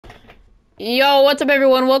Yo, what's up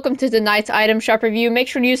everyone? Welcome to tonight's item shop review. Make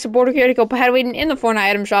sure to use the border code to go ahead waiting in the Fortnite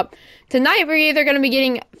item shop. Tonight we're either going to be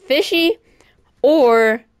getting Fishy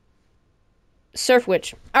or Surf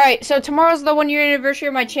Witch. Alright, so tomorrow's the 1 year anniversary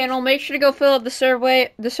of my channel. Make sure to go fill out the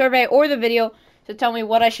survey or the video to tell me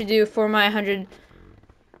what I should do for my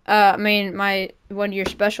my 1 year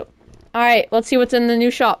special. Alright, let's see what's in the new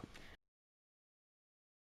shop.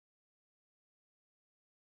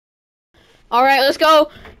 Alright, let's go.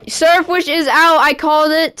 Surf Witch is out. I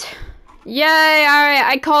called it. Yay. Alright,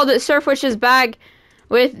 I called it. Surf Witch is back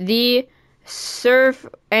with the Surf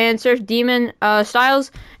and Surf Demon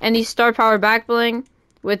styles and the Star Power back bling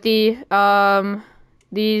with the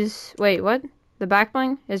wait, what? The back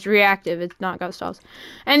bling is reactive. It's not got styles.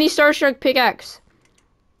 And the Starstruck pickaxe.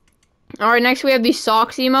 Alright, next we have the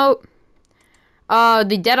Socks emote.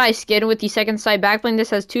 The Deadeye skin with the second side back bling. This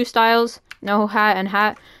has 2 styles. No hat and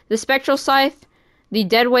hat. The Spectral Scythe, the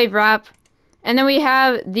Dead Wave Wrap, and then we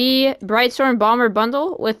have the Brightstorm Bomber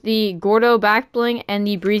bundle with the Gordo back bling and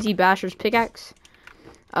the Breezy Basher's pickaxe.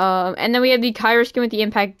 And then we have the Kyra skin with the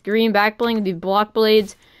Impact Green back bling, the Block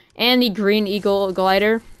Blades, and the Green Eagle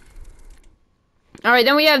glider. Alright,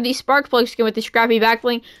 then we have the Spark Plug skin with the Scrappy back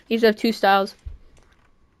bling. These have 2 styles,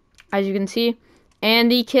 as you can see.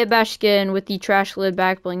 And the Kit Bash skin with the Trash Lid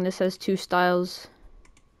back bling. This has 2 styles.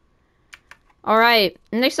 Alright,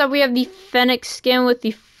 next up we have the Fennec skin with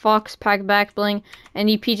the Fox Pack back bling and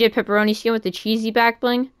the PJ Pepperoni skin with the Cheesy back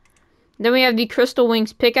bling. Then we have the Crystal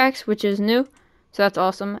Wings pickaxe, which is new, so that's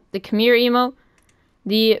awesome. The Khmer emote,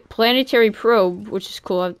 the Planetary Probe, which is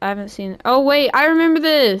cool. I haven't seen. Oh wait, I remember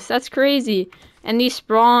this. That's crazy. And the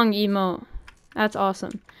Sprong emote. That's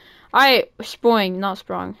awesome. Alright, Sproing, not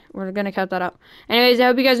Sprong. We're gonna cut that out. Anyways, I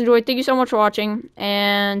hope you guys enjoyed. Thank you so much for watching,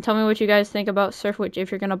 and tell me what you guys think about Surf Witch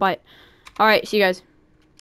if you're gonna buy it. Alright, see you guys.